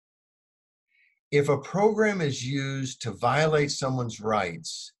if a program is used to violate someone's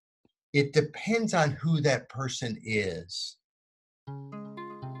rights, it depends on who that person is.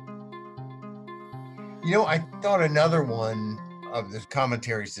 I thought another one of the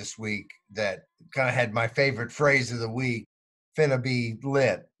commentaries this week that kind of had my favorite phrase of the week, finna be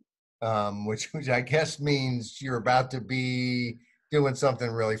lit, which I guess means you're about to be doing something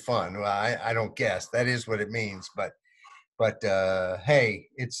really fun. Well, I don't guess. That is what it means. But hey,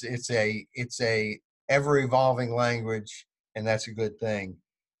 it's a ever evolving language, and that's a good thing.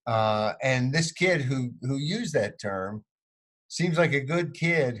 And this kid who used that term seems like a good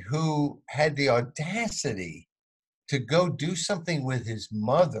kid who had the audacity to go do something with his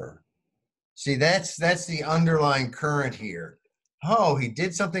mother. See, that's the underlying current here. Oh, he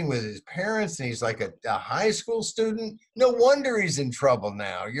did something with his parents, and he's like a high school student. No wonder he's in trouble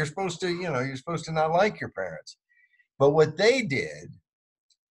now. You're supposed to not like your parents. But what they did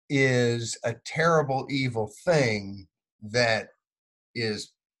is a terrible, evil thing that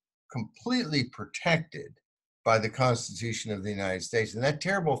is completely protected by the Constitution of the United States. And that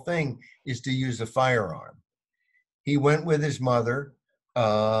terrible thing is to use a firearm. He went with his mother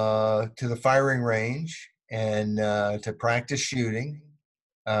to the firing range and to practice shooting,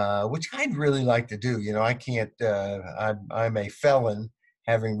 which I'd really like to do. I can't, I'm a felon,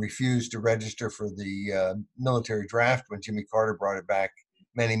 having refused to register for the military draft when Jimmy Carter brought it back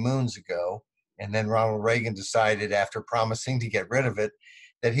many moons ago. And then Ronald Reagan decided, after promising to get rid of it,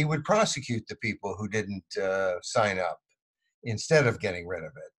 that he would prosecute the people who didn't sign up instead of getting rid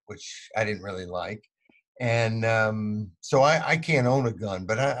of it, which I didn't really like. And so I can't own a gun,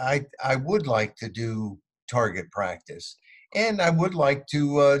 but I would like to do target practice. And I would like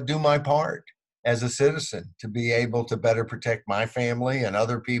to do my part as a citizen to be able to better protect my family and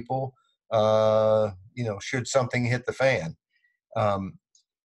other people, should something hit the fan.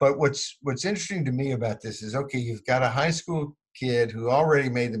 But what's interesting to me about this is, okay, you've got a high school kid who already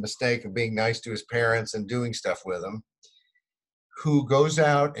made the mistake of being nice to his parents and doing stuff with them, who goes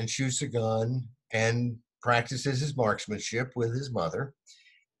out and shoots a gun and practices his marksmanship with his mother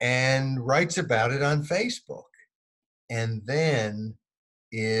and writes about it on Facebook, and then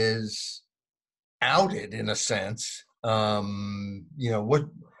is outed in a sense. I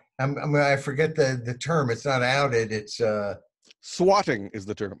forget the term. It's not outed. It's swatting is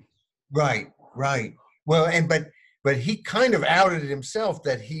the term. Right. Well, but he kind of outed himself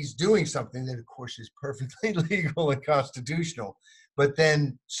that he's doing something that, of course, is perfectly legal and constitutional. But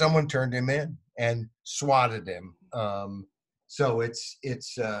then someone turned him in and swatted him. So it's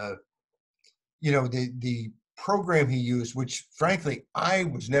the program he used, which frankly I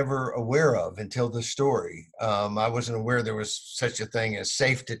was never aware of until this story. I wasn't aware there was such a thing as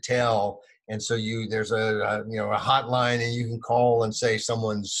Safe to Tell, and so there's a hotline, and you can call and say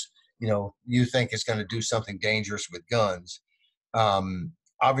someone's you think is going to do something dangerous with guns.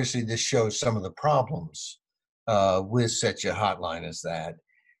 Obviously, this shows some of the problems with such a hotline as that.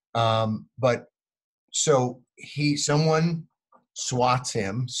 But so someone swats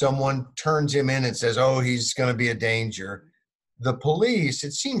him, someone turns him in and says, oh, he's going to be a danger. The police,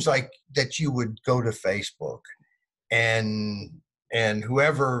 it seems like that you would go to Facebook and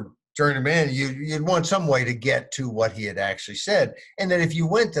whoever turned him in, you'd want some way to get to what he had actually said. And that if you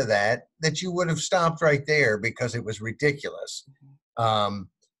went to that you would have stopped right there because it was ridiculous.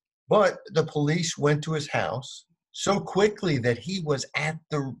 But the police went to his house so quickly that he was at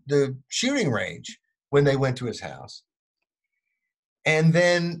the shooting range when they went to his house. And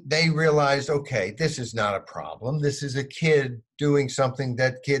then they realized, okay, this is not a problem. This is a kid doing something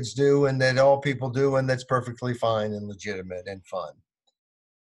that kids do and that all people do, and that's perfectly fine and legitimate and fun.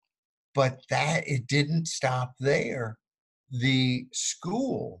 But it didn't stop there. The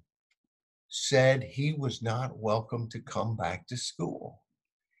school said he was not welcome to come back to school.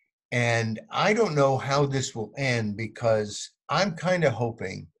 And I don't know how this will end, because I'm kind of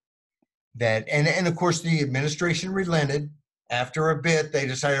hoping that, and of course the administration relented. After a bit, they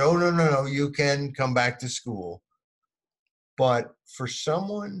decided, oh, no, you can come back to school. But for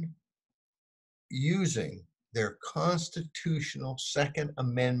someone using their constitutional Second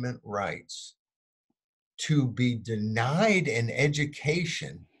Amendment rights to be denied an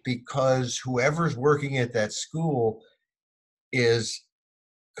education because whoever's working at that school is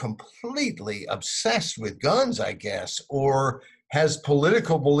completely obsessed with guns, I guess, or has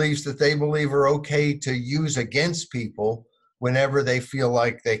political beliefs that they believe are okay to use against people whenever they feel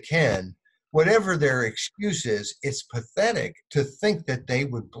like they can. Whatever their excuse is, it's pathetic to think that they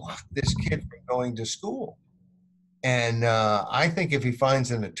would block this kid from going to school. And I think if he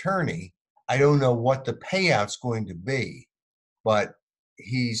finds an attorney, I don't know what the payout's going to be, but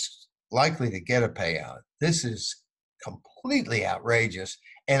he's likely to get a payout. This is completely outrageous.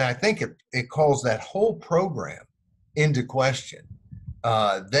 And I think it calls that whole program into question.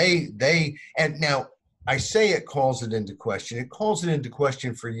 And now I say it calls it into question. It calls it into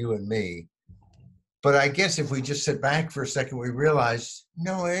question for you and me. But I guess if we just sit back for a second, we realize,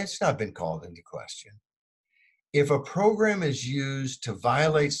 no, it's not been called into question. If a program is used to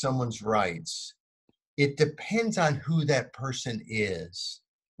violate someone's rights, it depends on who that person is,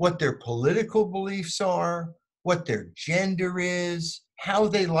 what their political beliefs are, what their gender is, how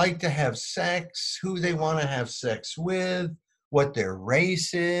they like to have sex, who they want to have sex with, what their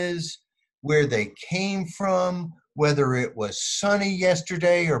race is, where they came from, whether it was sunny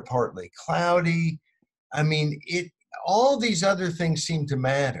yesterday or partly cloudy. I mean, all these other things seem to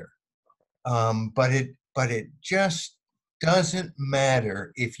matter, but it just doesn't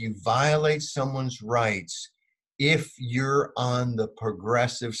matter if you violate someone's rights if you're on the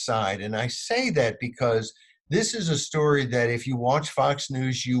progressive side. And I say that because this is a story that if you watch Fox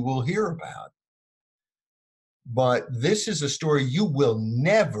News, you will hear about. But this is a story you will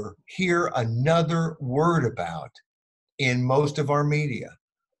never hear another word about in most of our media.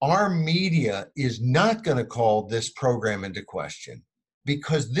 Our media is not going to call this program into question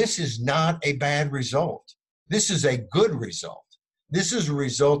because this is not a bad result. This is a good result. This is a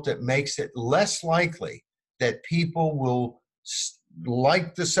result that makes it less likely that people will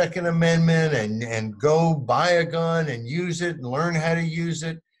like the Second Amendment and go buy a gun and use it and learn how to use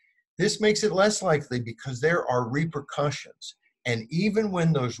it. This makes it less likely because there are repercussions. And even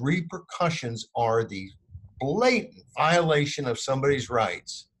when those repercussions are the blatant violation of somebody's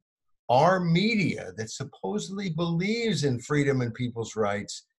rights, our media that supposedly believes in freedom and people's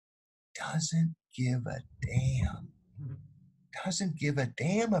rights doesn't give a damn. Doesn't give a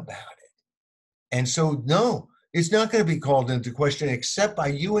damn about it. And so, no, it's not going to be called into question except by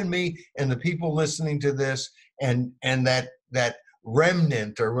you and me and the people listening to this and that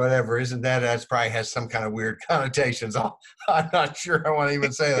remnant or whatever. Isn't that's probably has some kind of weird connotations. I'm not sure I want to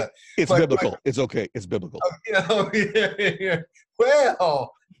even say that. It's biblical. It's okay. It's biblical. Yeah.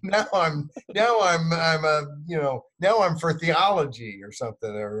 Well, now I'm for theology or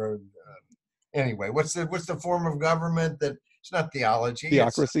something. Anyway, what's the form of government that it's not theology?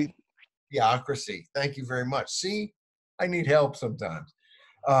 Theocracy. It's theocracy. Thank you very much. See, I need help sometimes.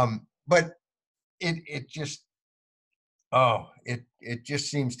 But it just it just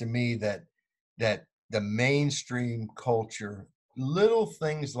seems to me that the mainstream culture, little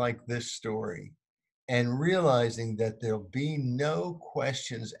things like this story, and realizing that there'll be no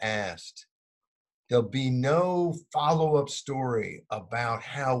questions asked, there'll be no follow-up story about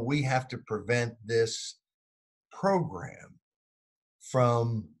how we have to prevent this program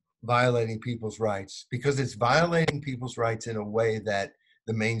from violating people's rights, because it's violating people's rights in a way that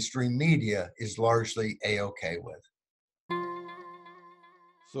the mainstream media is largely A-okay with.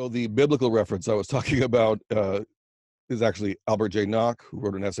 So the biblical reference I was talking about is actually Albert J. Nock, who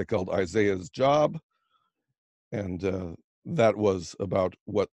wrote an essay called Isaiah's Job. And that was about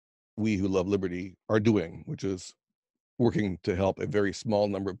what we who love liberty are doing, which is working to help a very small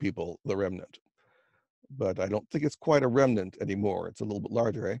number of people, the remnant. But I don't think it's quite a remnant anymore. It's a little bit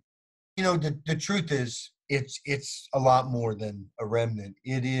larger, eh? You know, the truth is, it's a lot more than a remnant.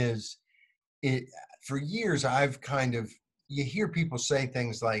 It for years I've you hear people say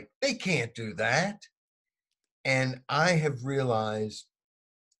things like, they can't do that. And I have realized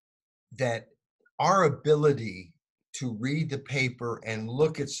that our ability to read the paper and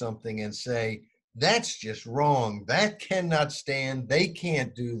look at something and say, that's just wrong, that cannot stand, they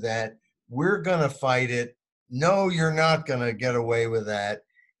can't do that, we're going to fight it, no, you're not going to get away with that.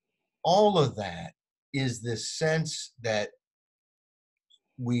 All of that is this sense that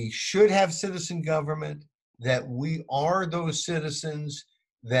we should have citizen government, that we are those citizens,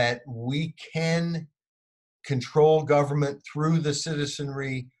 that we can control government through the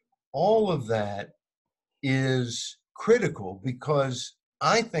citizenry. All of that is critical because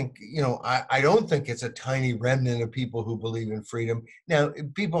I think, I don't think it's a tiny remnant of people who believe in freedom. Now,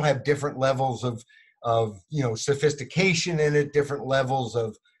 people have different levels of sophistication in it, different levels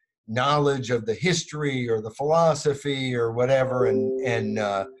of knowledge of the history or the philosophy or whatever.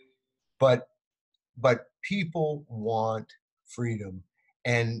 But people want freedom.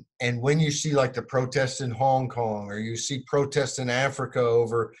 And when you see like the protests in Hong Kong, or you see protests in Africa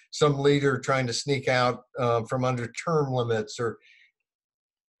over some leader trying to sneak out from under term limits, or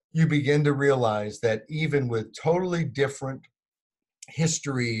you begin to realize that even with totally different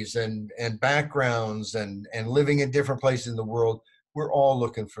histories and backgrounds and living in different places in the world, we're all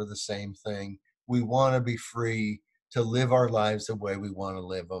looking for the same thing. We want to be free. to live our lives the way we want to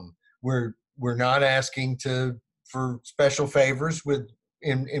live them. We're not asking for special favors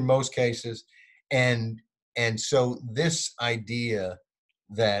in most cases, and so this idea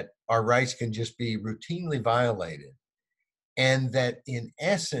that our rights can just be routinely violated, and that in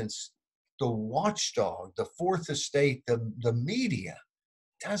essence the watchdog, the fourth estate, the media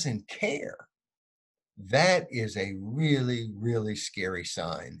doesn't care. That is a really, really scary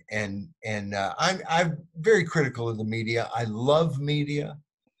sign. And I'm very critical of the media. I love media.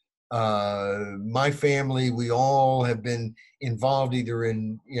 My family, we all have been involved either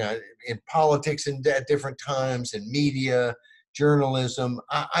in politics and at different times, in media, journalism.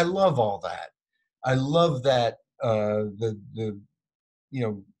 I love all that. I love that the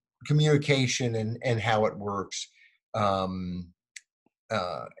communication and how it works. Um,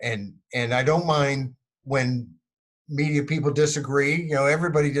 and I don't mind when media people disagree.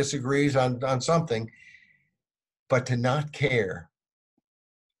 Everybody disagrees on something, but to not care,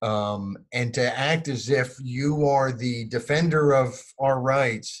 and to act as if you are the defender of our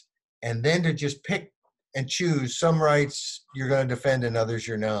rights, and then to just pick and choose some rights you're going to defend and others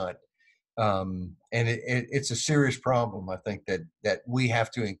you're not. And it's a serious problem. I think that we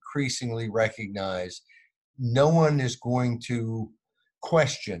have to increasingly recognize no one is going to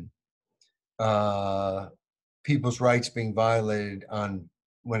question people's rights being violated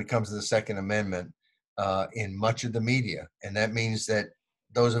when it comes to the Second Amendment in much of the media, and that means that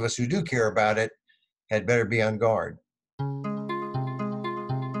those of us who do care about it had better be on guard.